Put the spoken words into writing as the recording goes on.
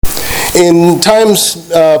In times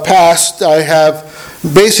past, I have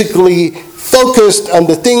basically focused on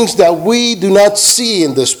the things that we do not see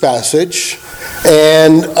in this passage,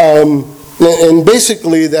 and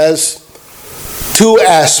basically there's two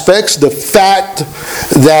aspects. The fact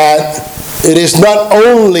that it is not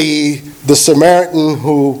only the Samaritan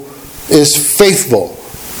who is faithful,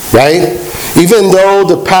 right? Even though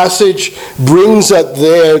the passage brings us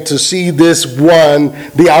there to see this one,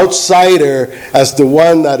 the outsider, as the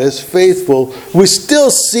one that is faithful, we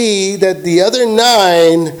still see that the other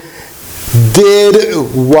 9 did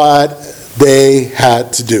what they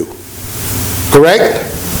had to do. Correct?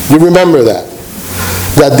 You remember that?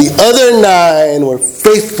 That the other 9 were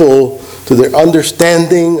faithful to their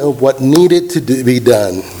understanding of what needed to be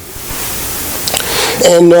done.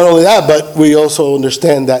 And not only that, but we also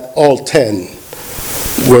understand that all 10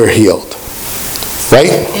 were healed. Right?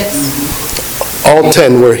 Yes. All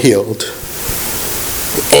 10 were healed.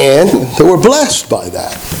 And they were blessed by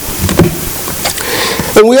that.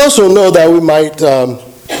 And we also know that we might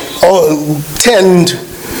tend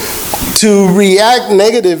to react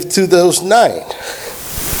negative to those 9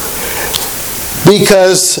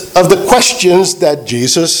 because of the questions that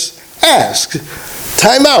Jesus asked.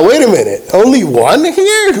 Time out, wait a minute. Only 1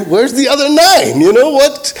 here? Where's the other 9? You know,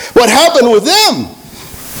 what happened with them?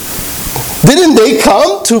 Didn't they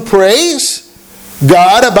come to praise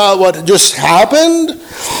God about what just happened?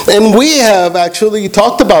 And we have actually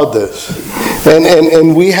talked about this.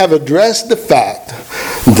 And we have addressed the fact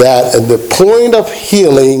that at the point of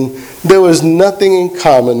healing, there was nothing in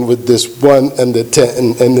common with this 1 and the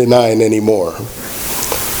 10 and the 9 anymore.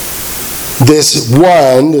 This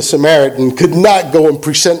one, the Samaritan, could not go and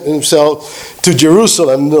present himself to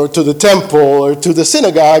Jerusalem or to the temple or to the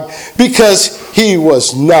synagogue because he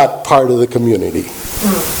was not part of the community.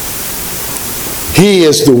 He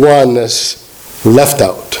is the one that's left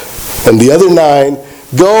out. And the other 9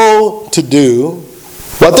 go to do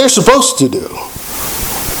what they're supposed to do.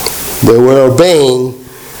 They were obeying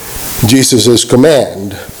Jesus'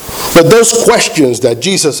 command. But those questions that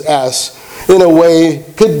Jesus asked, in a way,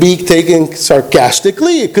 could be taken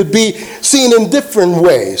sarcastically. It could be seen in different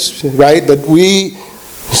ways, right? But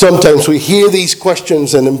sometimes we hear these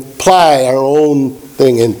questions and imply our own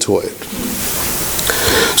thing into it.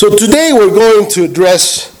 So today we're going to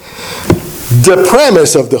address the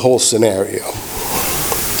premise of the whole scenario.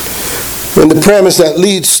 And the premise that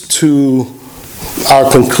leads to our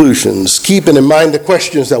conclusions, keeping in mind the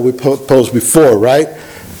questions that we posed before, right?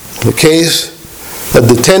 The case that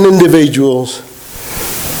the 10 individuals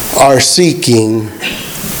are seeking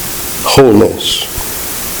wholeness.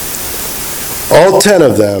 All 10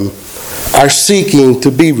 of them are seeking to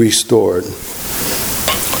be restored.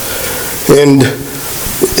 And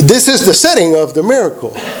this is the setting of the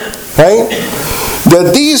miracle, right?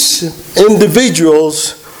 That these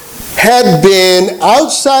individuals had been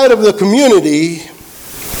outside of the community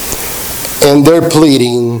and they're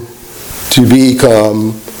pleading to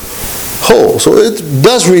become whole. So it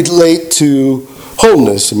does relate to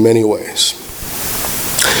wholeness in many ways.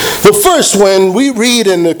 But first, when we read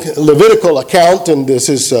in the Levitical account, and this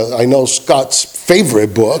is, I know, Scott's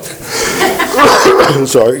favorite book,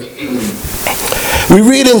 sorry, we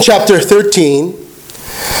read in chapter 13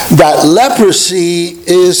 that leprosy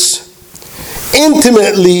is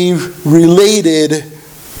intimately related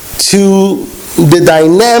to the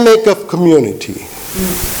dynamic of community.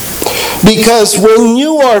 Because when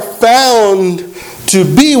you are found to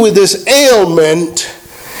be with this ailment,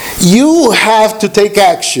 you have to take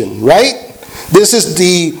action, right? This is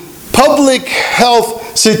the public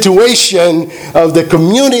health situation of the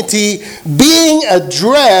community being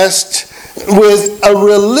addressed with a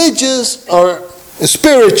religious or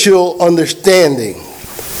spiritual understanding.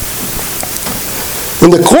 In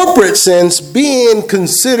the corporate sense, being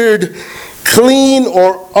considered clean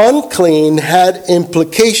or unclean had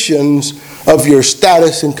implications of your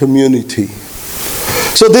status in community.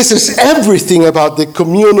 So this is everything about the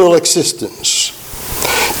communal existence.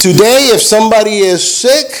 Today, if somebody is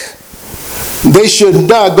sick, they should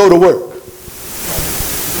not go to work.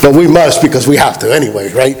 But we must because we have to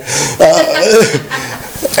anyway, right?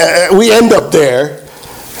 We end up there.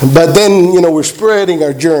 But then, we're spreading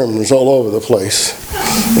our germs all over the place.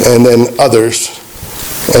 And then others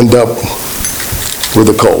end up with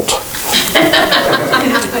a cold.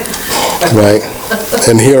 Right?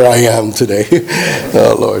 And here I am today.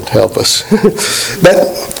 Oh, Lord, help us. But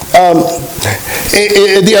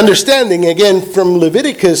the understanding, again, from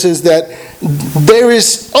Leviticus is that there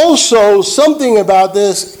is also something about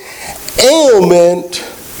this ailment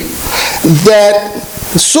that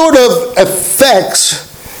sort of affects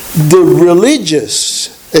the religious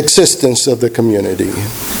existence of the community.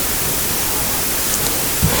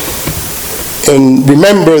 And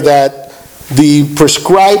remember that the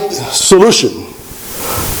prescribed solution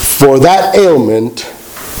for that ailment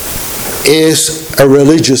is a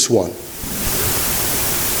religious one.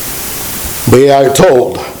 They are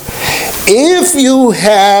told, if you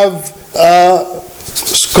have a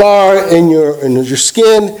scar in your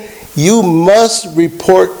skin, you must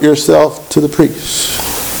report yourself to the priest.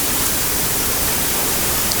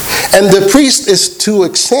 And the priest is to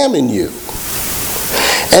examine you.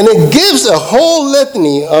 And it gives a whole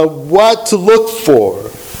litany of what to look for.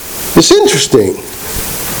 It's interesting,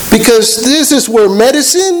 because this is where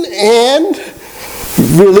medicine and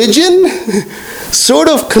religion sort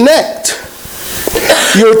of connect.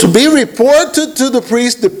 You're to be reported to the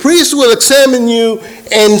priest. The priest will examine you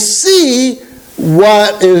and see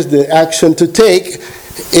what is the action to take.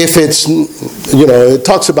 If it's, it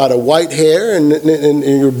talks about a white hair in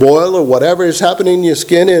your boil or whatever is happening in your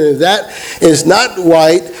skin, and if that is not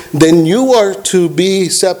white, then you are to be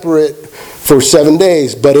separate for 7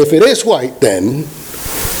 days. But if it is white, then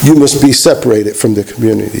you must be separated from the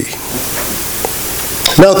community.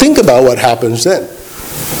 Now think about what happens then.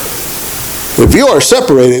 If you are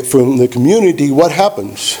separated from the community, what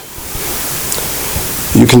happens?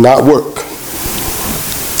 You cannot work.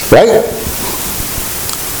 Right?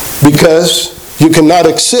 Because you cannot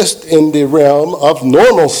exist in the realm of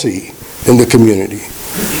normalcy in the community.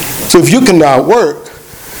 So if you cannot work,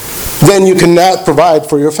 then you cannot provide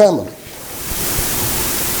for your family.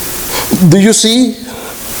 Do you see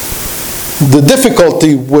the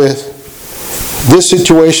difficulty with this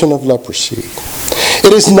situation of leprosy?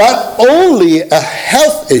 It is not only a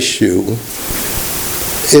health issue,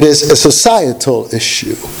 it is a societal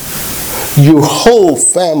issue. Your whole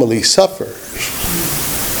family suffers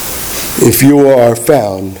if you are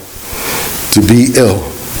found to be ill.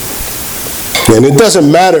 And it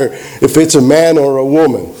doesn't matter if it's a man or a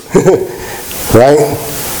woman, right?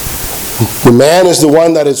 The man is the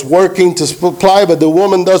one that is working to supply, but the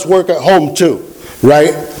woman does work at home too,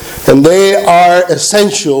 right? And they are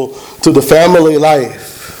essential to the family life.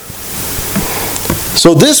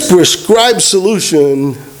 So this prescribed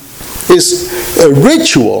solution is a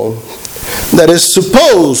ritual that is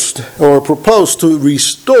supposed or proposed to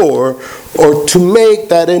restore or to make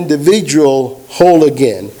that individual whole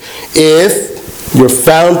again. If you're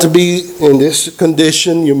found to be in this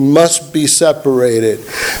condition, you must be separated.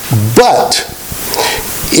 But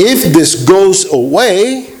if this goes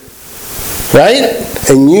away, right,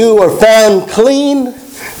 and you are found clean,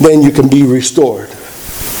 then you can be restored,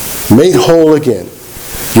 made whole again.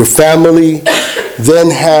 Your family then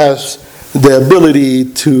has the ability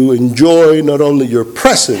to enjoy not only your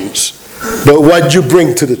presence, but what you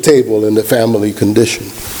bring to the table in the family condition.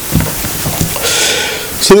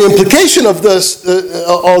 So the implication of this,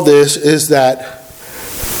 all this, is that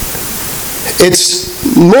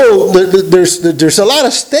there's a lot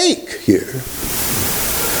at stake here.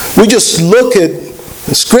 We just look at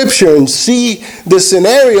Scripture and see the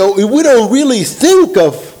scenario. We don't really think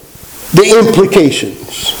of the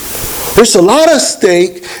implications. There's a lot at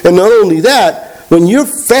stake, and not only that, when you're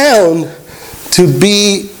found to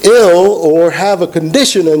be ill or have a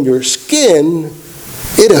condition on your skin,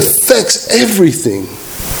 it affects everything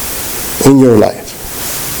in your life.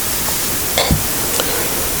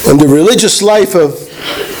 And the religious life of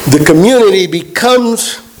the community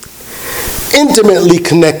becomes intimately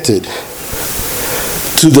connected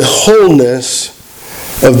to the wholeness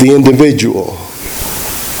of the individual.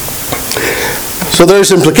 So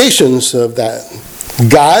there's implications of that.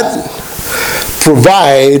 God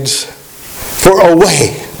provides for a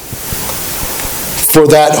way for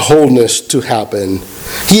that wholeness to happen.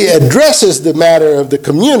 He addresses the matter of the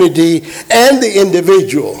community and the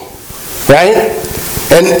individual, right?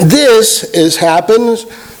 And this happens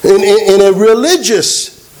in a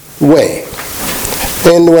religious way.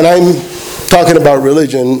 And when I'm talking about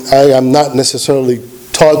religion, I am not necessarily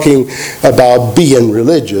talking about being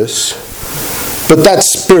religious, but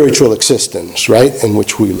that's spiritual existence, right, in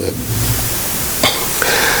which we live.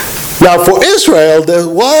 Now, for Israel, there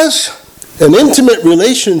was an intimate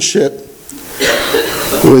relationship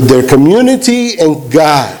with their community and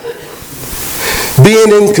God.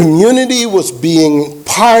 Being in community was being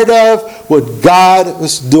part of what God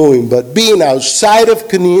was doing, but being outside of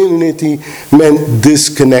community meant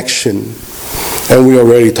disconnection. And we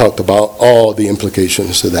already talked about all the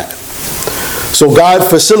implications of that. So God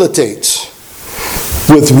facilitates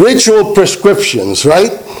with ritual prescriptions,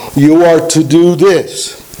 right? You are to do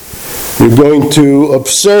this. You're going to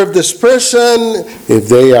observe this person. If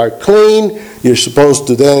they are clean, you're supposed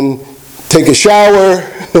to then take a shower,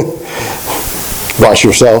 wash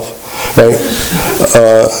yourself, right?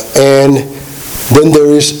 And then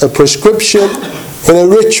there is a prescription and a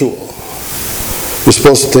ritual. You're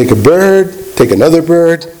supposed to take a bird, take another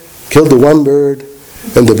bird, kill the one bird,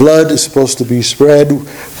 and the blood is supposed to be spread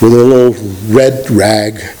with a little red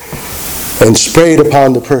rag and sprayed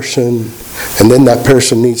upon the person, and then that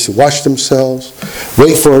person needs to wash themselves,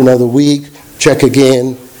 wait for another week, check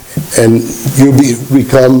again, and you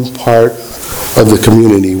become part of the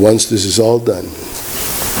community once this is all done.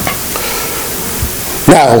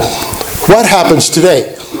 Now, what happens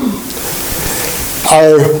today?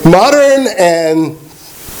 Our modern and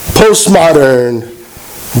postmodern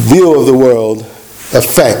view of the world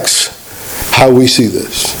affects how we see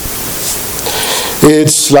this.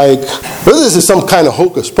 It's like, well, this is some kind of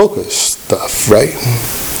hocus pocus stuff, right?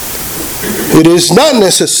 It is not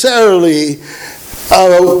necessarily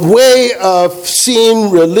a way of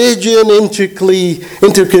seeing religion intricately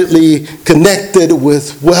connected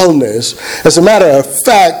with wellness. As a matter of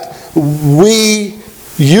fact, we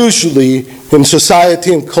usually, in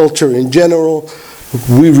society and culture in general,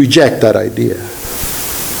 we reject that idea.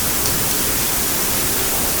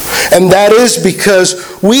 And that is because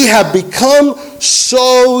we have become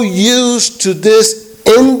so used to this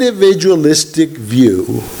individualistic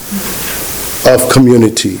view of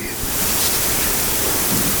community.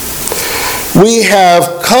 We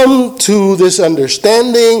have come to this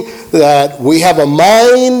understanding that we have a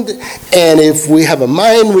mind, and if we have a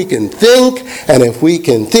mind, we can think, and if we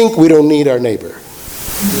can think, we don't need our neighbor.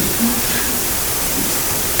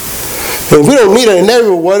 And if we don't need our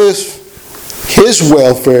neighbor, what does his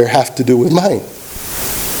welfare have to do with mine?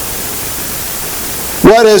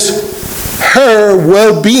 What does her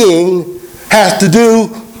well-being have to do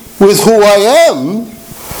with who I am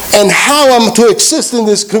and how I'm to exist in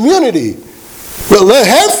this community? Well, let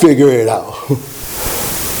her figure it out.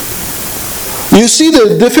 You see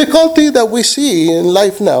the difficulty that we see in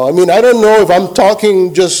life now. I mean, I don't know if I'm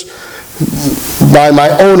talking just by my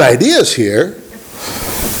own ideas here,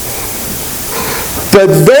 but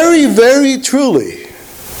very, very truly,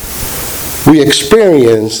 we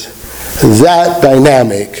experience that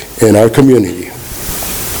dynamic in our community.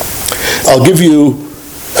 I'll give you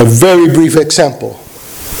a very brief example.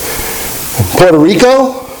 In Puerto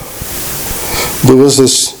Rico, there was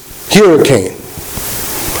this hurricane.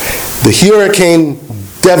 The hurricane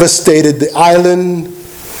devastated the island.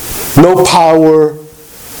 No power,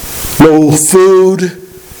 no food,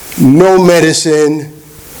 no medicine,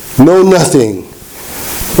 no nothing.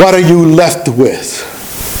 What are you left with?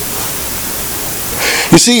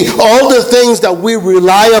 You see, all the things that we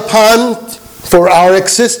rely upon for our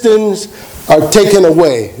existence are taken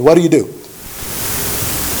away. What do?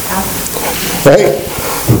 Right?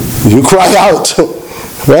 You cry out.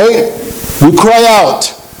 Right? You cry out.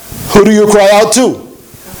 Who do you cry out to?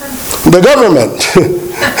 The government.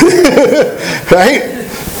 Right?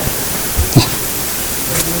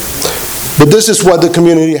 But this is what the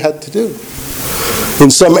community had to do. In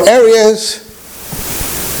some areas,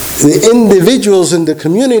 the individuals in the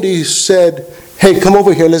community said, hey, come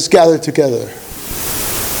over here, let's gather together.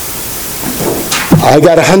 I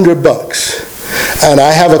got $100, and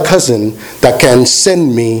I have a cousin that can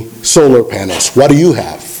send me solar panels. What do you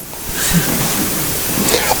have?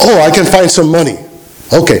 Oh, I can find some money.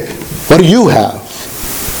 Okay, what do you have?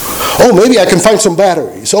 Oh, maybe I can find some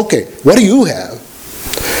batteries. Okay, what do you have?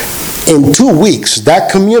 In 2 weeks, that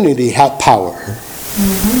community had power.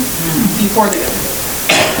 Mm-hmm. Before the government.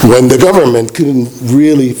 When the government couldn't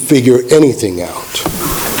really figure anything out.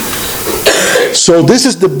 So this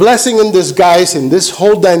is the blessing in disguise in this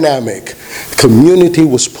whole dynamic. Community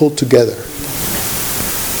was pulled together.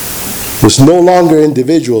 It was no longer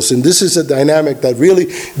individuals. And this is a dynamic that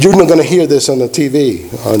really, you're not going to hear this on the TV,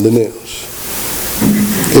 on the news.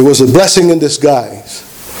 It was a blessing in disguise.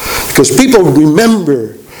 Because people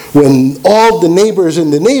remember when all the neighbors in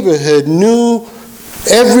the neighborhood knew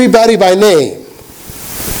everybody by name.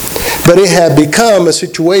 But it had become a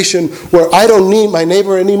situation where I don't need my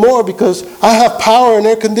neighbor anymore because I have power and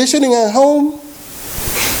air conditioning at home.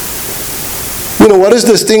 You know, what is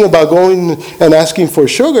this thing about going and asking for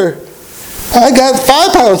sugar? I got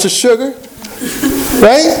 5 pounds of sugar,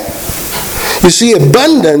 right? You see,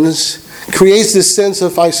 abundance creates this sense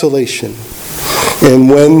of isolation. And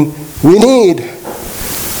when we need,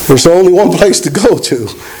 there's only one place to go to,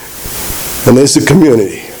 and it's the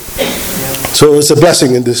community. So it's a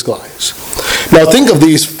blessing in disguise. Now think of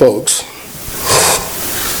these folks,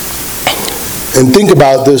 and think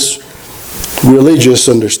about this religious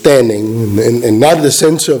understanding, and not in the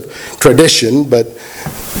sense of tradition, but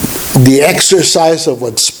the exercise of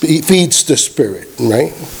what feeds the spirit,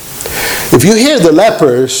 right? If you hear the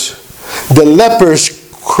lepers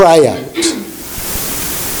cry out.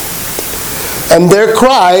 And their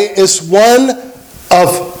cry is one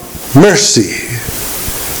of mercy.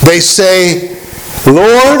 They say,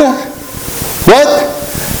 Lord, what?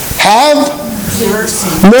 Have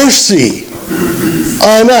mercy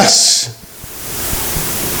on us.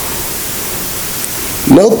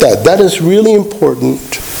 Note that. That is really important.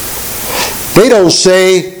 They don't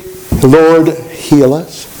say, Lord, heal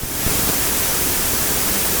us.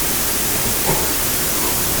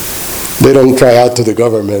 They don't cry out to the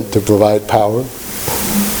government to provide power.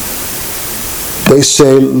 They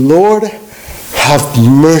say, Lord, have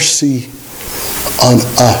mercy on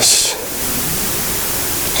us.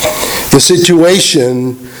 The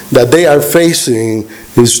situation that they are facing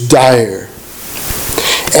is dire.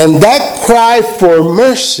 And that cry for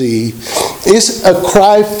mercy is a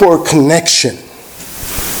cry for connection.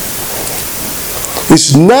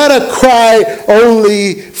 It's not a cry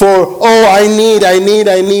only for, I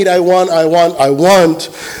want.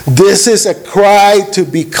 This is a cry to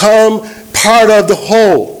become part of the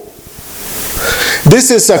whole. This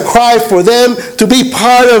is a cry for them to be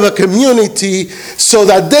part of a community so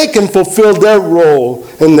that they can fulfill their role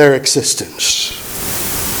in their existence.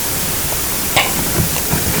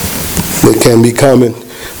 They can become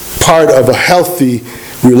part of a healthy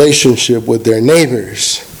relationship with their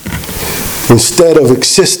neighbors instead of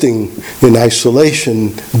existing in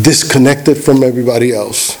isolation, disconnected from everybody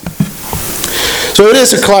else. So it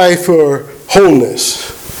is a cry for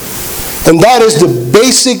wholeness. And that is the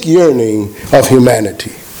basic yearning of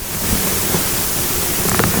humanity.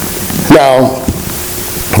 Now,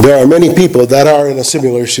 there are many people that are in a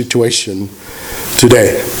similar situation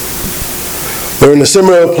today. They're in a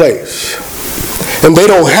similar place. And they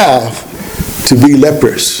don't have to be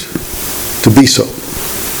lepers to be so.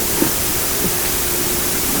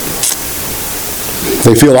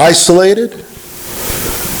 They feel isolated,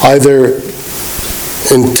 either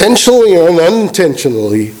intentionally or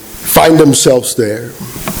unintentionally find themselves there.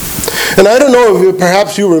 And I don't know if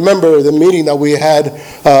perhaps you remember the meeting that we had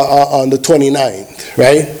on the 29th,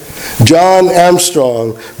 right? John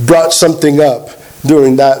Armstrong brought something up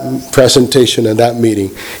during that presentation and that meeting.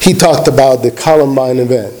 He talked about the Columbine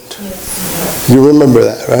event. Yes. You remember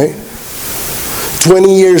that, right?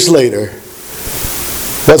 20 years later,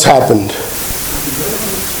 what's happened?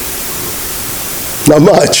 Not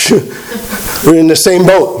much. We're in the same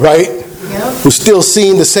boat, right? Yep. We're still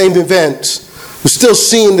seeing the same events. We're still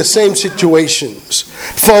seeing the same situations.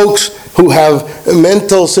 Folks who have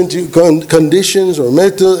mental conditions or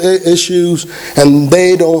mental issues, and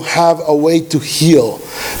they don't have a way to heal.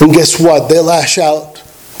 And guess what? They lash out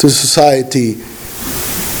to society.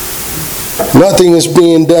 Nothing is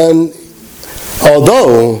being done,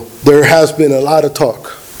 although there has been a lot of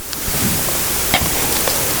talk.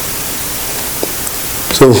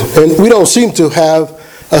 And we don't seem to have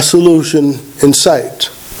a solution in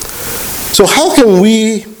sight. So how can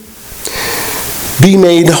we be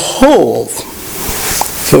made whole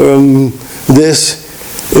from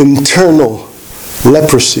this internal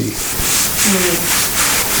leprosy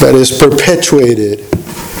that is perpetuated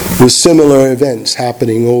with similar events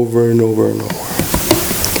happening over and over and over?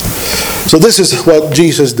 So this is what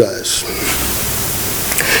Jesus does.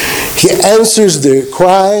 He answers the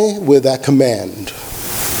cry with a command.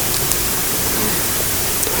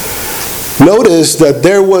 Notice that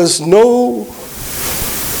there was no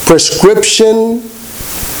prescription,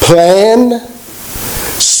 plan,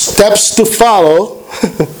 steps to follow.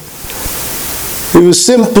 It was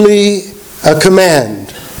simply a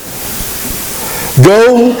command.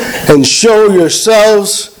 Go and show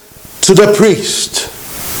yourselves to the priest.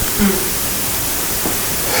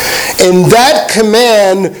 In that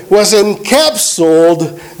command was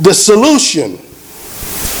encapsulated the solution.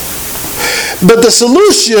 But the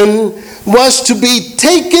solution was to be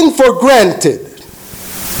taken for granted.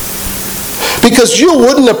 Because you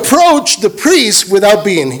wouldn't approach the priest without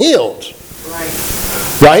being healed.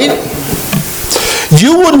 Right?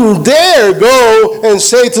 You wouldn't dare go and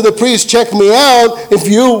say to the priest, check me out, if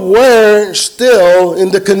you were still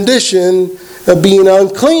in the condition of being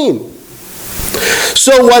unclean.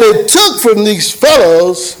 So what it took from these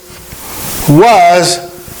fellows was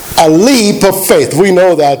a leap of faith. We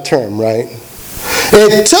know that term, right?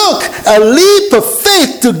 It took a leap of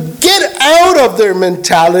faith to get out of their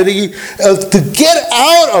mentality, to get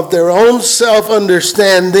out of their own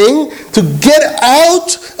self-understanding, to get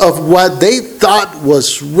out of what they thought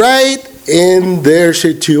was right in their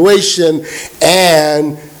situation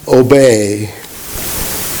and obey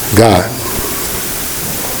God.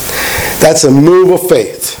 That's a move of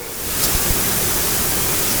faith.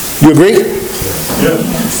 You agree?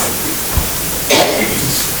 Yes.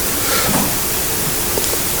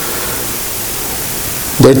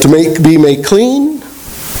 They're to be made clean,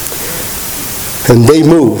 and they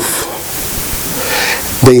move.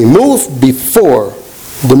 They move before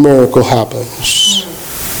the miracle happens.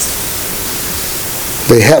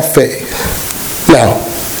 They have faith. Now,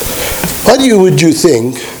 what would you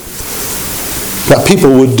think that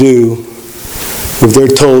people would do if they're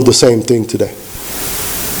told the same thing today?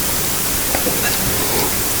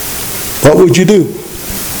 What would you do?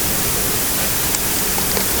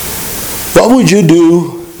 What would you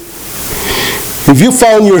do if you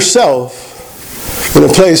found yourself in a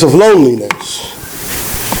place of loneliness?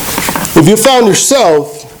 If you found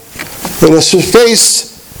yourself in a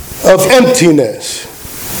space of emptiness?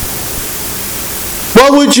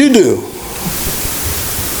 What would you do?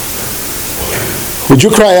 Would you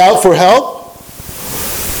cry out for help?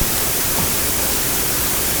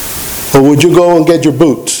 Or would you go and get your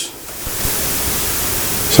boots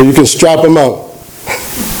so you can strap them out?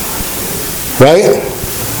 Right?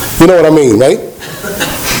 You know what I mean, right?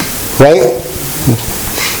 Right?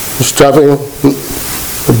 Strapping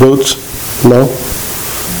the boots? No?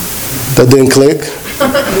 That didn't click?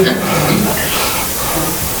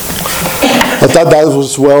 I thought that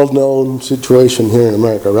was a well-known situation here in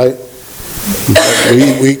America, right?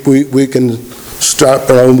 We can strap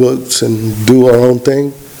our own boots and do our own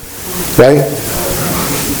thing, right?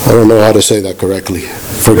 I don't know how to say that correctly.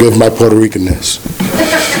 Forgive my Puerto Ricanness.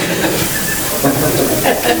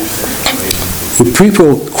 Would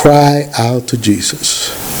people cry out to Jesus?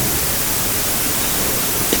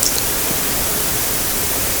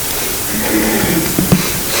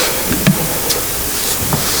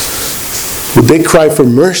 Would they cry for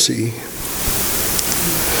mercy?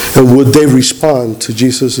 And would they respond to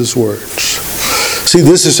Jesus' words? See,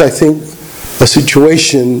 this is, I think, a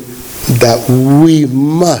situation that we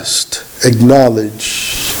must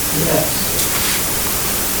acknowledge.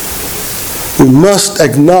 We must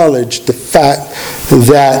acknowledge the fact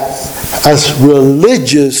that as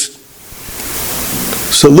religious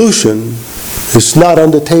solution is not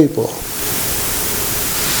on the table,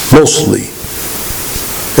 mostly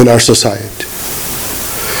in our society.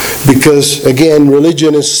 Because, again,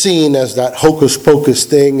 religion is seen as that hocus-pocus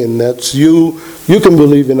thing, and that's you can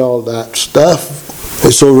believe in all that stuff.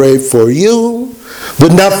 It's all right for you,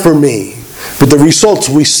 but not for me. But the results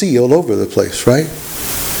we see all over the place, right?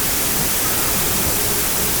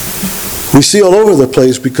 We see all over the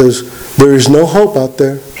place because there is no hope out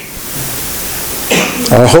there.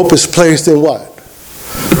 Our hope is placed in what?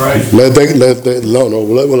 Right. Let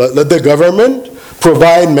the government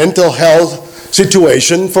provide mental health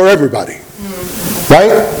situation for everybody.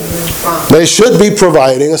 Right? They should be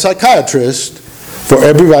providing a psychiatrist for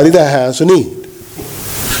everybody that has a need.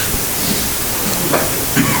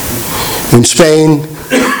 In Spain,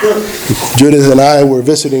 Judith and I were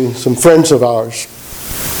visiting some friends of ours.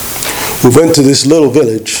 We went to this little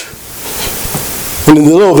village. And in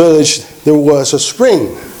the little village, there was a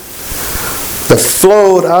spring that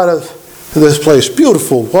flowed out of this place.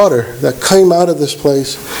 Beautiful water that came out of this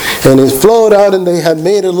place. And it flowed out, and they had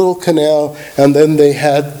made a little canal. And then they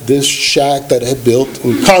had this shack that had built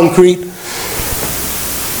in concrete.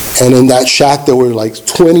 And in that shack, there were like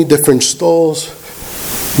 20 different stalls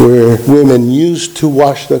where women used to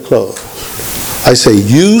wash their clothes. I say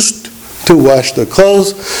used to wash their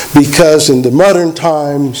clothes because in the modern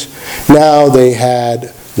times, now they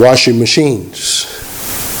had washing machines.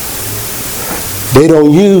 They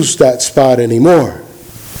don't use that spot anymore.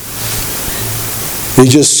 It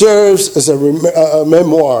just serves as a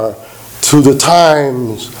memoir to the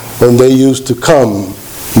times when they used to come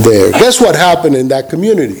there. Guess what happened in that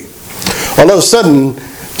community? All of a sudden,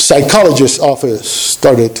 psychologist's office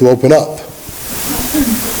started to open up.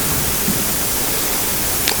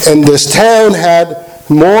 And this town had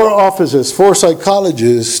more offices for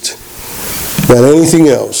psychologists than anything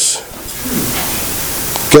else.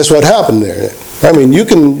 Guess what happened there? I mean, you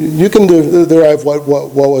can derive what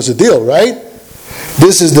was the deal, right?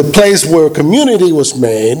 This is the place where community was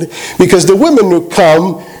made because the women would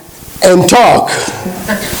come and talk,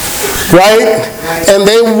 right? And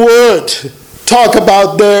they would talk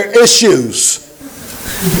about their issues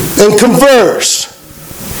and converse.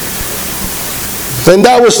 And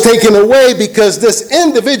that was taken away because this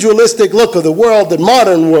individualistic look of the world, the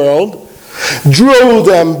modern world, drew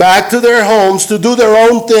them back to their homes to do their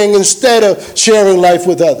own thing instead of sharing life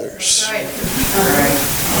with others.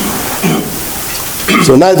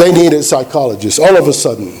 So now they needed psychologists all of a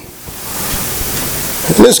sudden.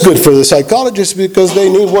 And it's good for the psychologists because they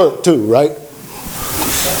need work too, right?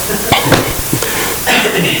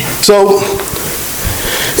 So,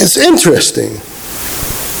 it's interesting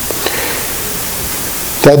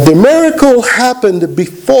that the miracle happened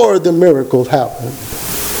before the miracle happened.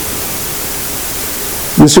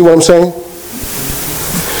 You see what I'm saying?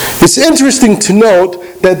 It's interesting to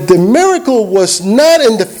note that the miracle was not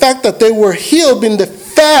in the fact that they were healed, but in the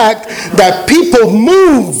fact that people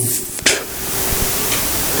moved.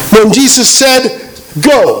 When Jesus said,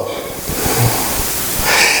 go.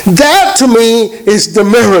 That to me is the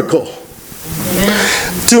miracle.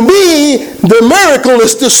 To me, the miracle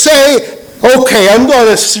is to say, okay, I'm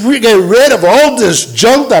going to get rid of all this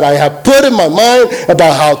junk that I have put in my mind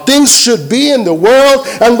about how things should be in the world.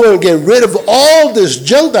 I'm going to get rid of all this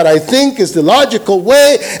junk that I think is the logical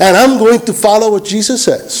way, and I'm going to follow what Jesus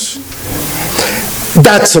says.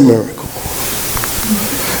 That's a miracle.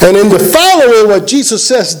 And in the following what Jesus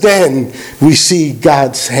says, then we see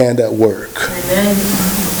God's hand at work. Amen.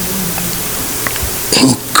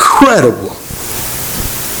 Incredible.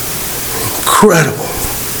 Incredible.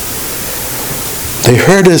 They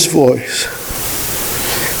heard his voice,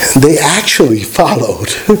 and they actually followed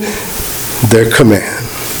their command.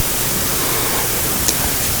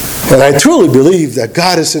 And I truly believe that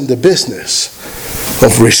God is in the business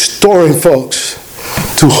of restoring folks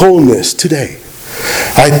to wholeness today.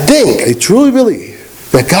 I truly believe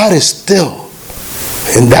that God is still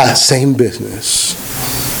in that same business.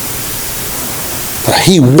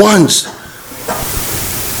 He wants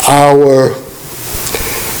our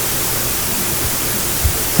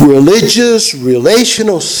religious,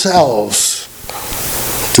 relational selves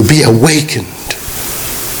to be awakened.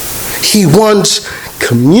 He wants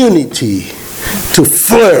community to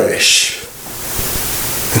flourish.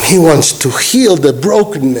 And he wants to heal the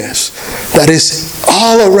brokenness that is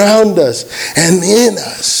all around us and in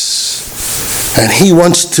us. And he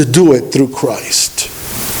wants to do it through Christ.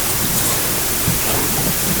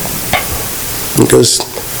 Because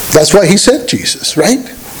that's why he sent Jesus, right?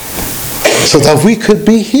 So that we could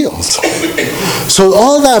be healed. So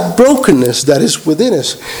all that brokenness that is within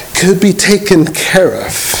us could be taken care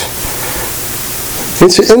of.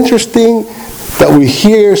 It's interesting that we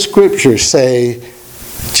hear Scripture say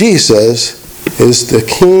Jesus is the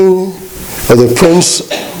King or the Prince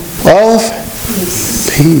of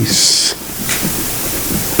Peace.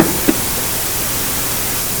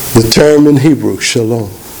 The term in Hebrew, Shalom.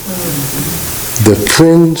 The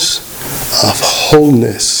Prince of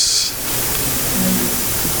Wholeness.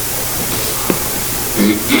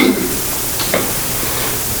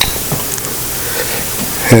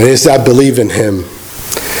 And it is that belief in him,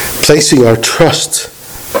 placing our trust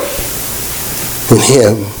in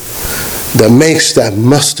him, that makes that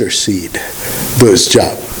mustard seed do its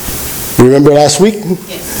job. Remember last week?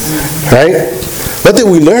 Yes. Right? What did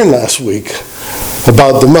we learn last week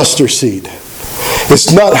about the mustard seed?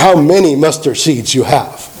 It's not how many mustard seeds you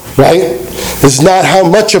have, right? It's not how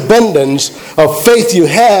much abundance of faith you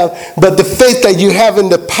have, but the faith that you have in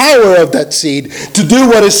the power of that seed to do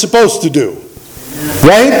what it's supposed to do.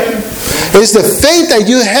 Right? It's the faith that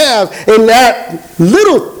you have in that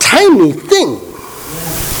little tiny thing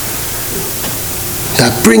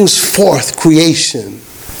that brings forth creation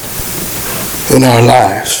in our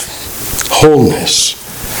lives. Wholeness.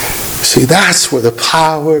 See, that's where the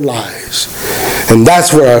power lies. And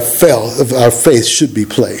that's where our faith should be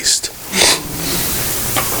placed.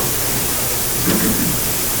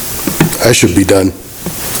 I should be done.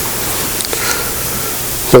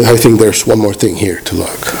 But I think there's one more thing here to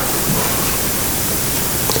look.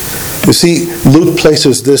 You see, Luke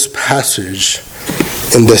places this passage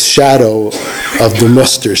in the shadow of the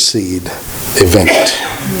mustard seed event.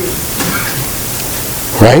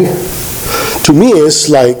 Right? To me, it's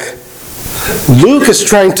like Luke is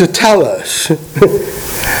trying to tell us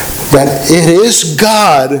that it is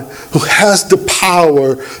God who has the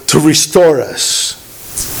power to restore us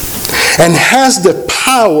and has the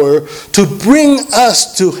power to bring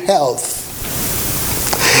us to health.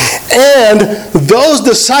 And those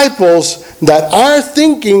disciples that are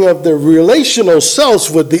thinking of their relational selves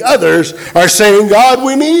with the others are saying, God,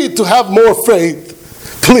 we need to have more faith.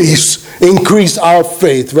 Please increase our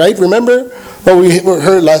faith, right? Remember what we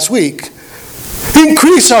heard last week?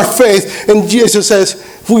 Increase our faith. And Jesus says,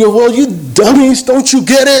 well, you dummies, don't you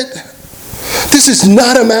get it? This is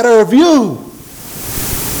not a matter of you.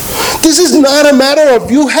 This is not a matter of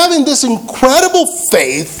you having this incredible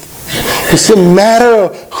faith. It's a matter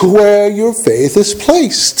of where your faith is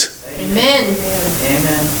placed. Amen.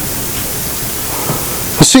 Amen.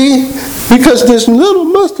 See, because this little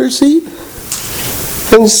mustard seed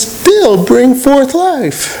and still bring forth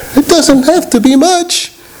life. It doesn't have to be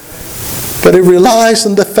much, but it relies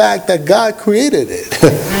on the fact that God created it.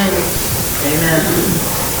 Amen.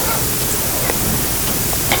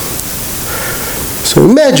 So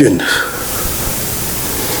imagine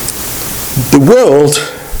the world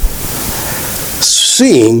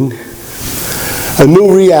seeing a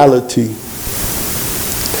new reality.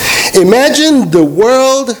 Imagine the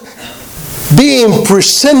world being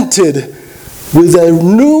presented with a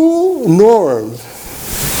new norm.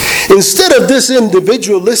 Instead of this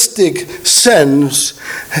individualistic sense,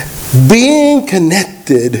 being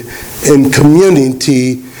connected in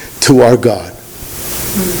community to our God.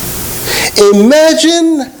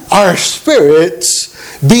 Imagine our spirits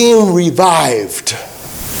being revived.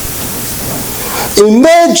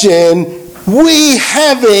 Imagine we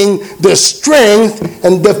having the strength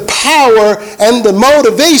and the power and the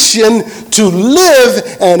motivation to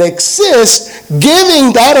live and exist,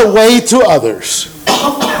 giving that away to others.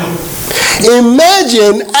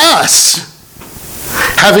 Imagine us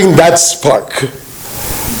having that spark.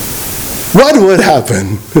 What would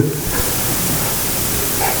happen?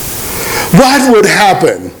 What would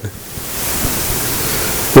happen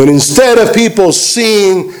when instead of people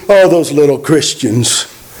seeing, oh, those little Christians,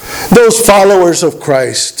 those followers of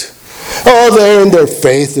Christ, oh, they're in their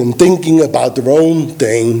faith and thinking about their own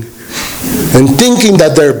thing and thinking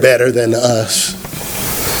that they're better than us.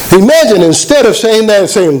 Imagine instead of saying that,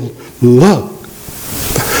 saying, look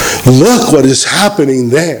what is happening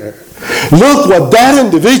there. Look what that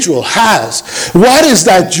individual has. What is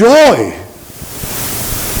that joy?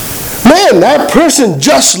 Man, that person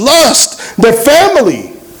just lost their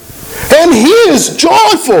family. And he is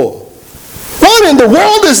joyful. What in the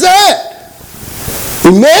world is that?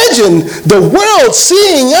 Imagine the world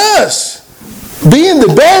seeing us being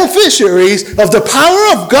the beneficiaries of the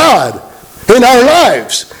power of God in our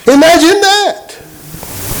lives. Imagine that.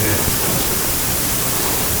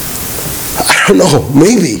 I don't know,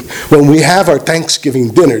 maybe when we have our Thanksgiving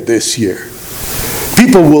dinner this year,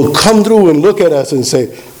 people will come through and look at us and say,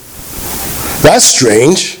 that's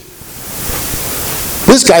strange.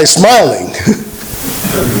 This guy's smiling.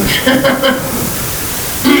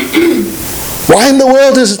 Why in the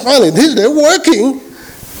world is he smiling? They're working.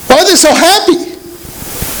 Why are they so happy?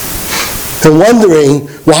 And wondering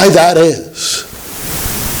why that is.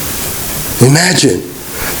 Imagine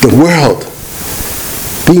the world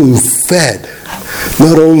being fed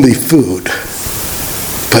not only food,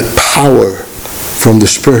 but power from the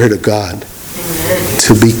Spirit of God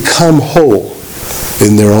to become whole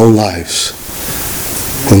in their own lives,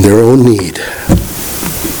 in their own need.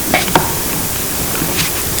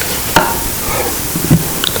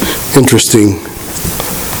 Interesting,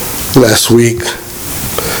 last week,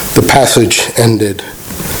 the passage ended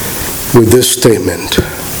with this statement.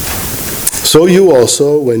 So you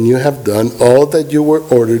also, when you have done all that you were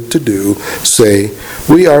ordered to do, say,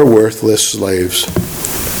 we are worthless slaves.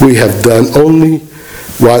 We have done only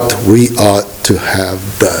what we ought to have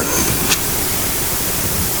done.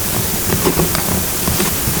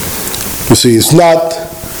 You see, it's not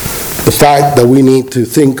the fact that we need to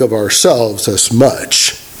think of ourselves as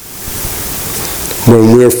much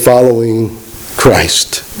when we're following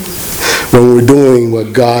Christ, when we're doing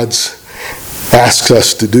what God's asks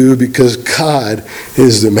us to do, because God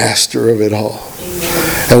is the master of it all.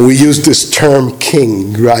 Amen. And we use this term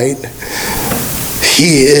king, right?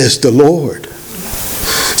 He is the Lord.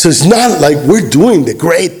 So it's not like we're doing the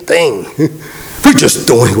great thing. We're just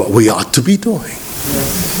doing what we ought to be doing.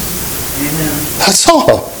 Amen. That's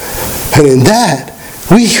all. And in that,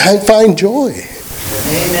 we can find joy.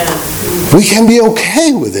 Amen. We can be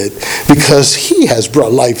okay with it because He has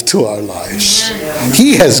brought life to our lives. Amen.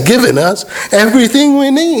 He has given us everything we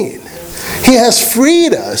need. He has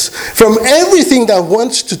freed us from everything that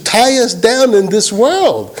wants to tie us down in this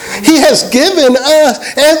world. He has given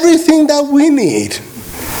us everything that we need.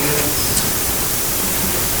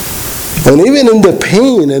 And even in the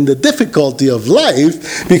pain and the difficulty of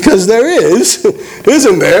life, because there is,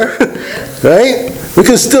 isn't there? Right? We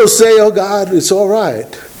can still say, oh God, it's all right.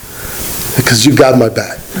 Because you got my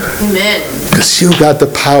back. Amen. Because you got the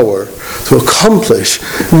power to accomplish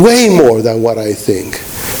way more than what I think.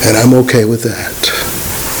 And I'm okay with that.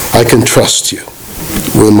 I can trust you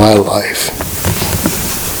with my life.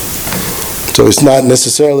 So it's not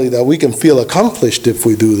necessarily that we can feel accomplished if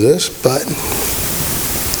we do this, but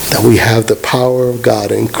that we have the power of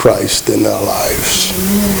God in Christ in our lives.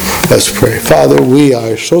 Amen. Let's pray. Father, we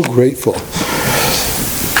are so grateful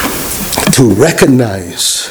to recognize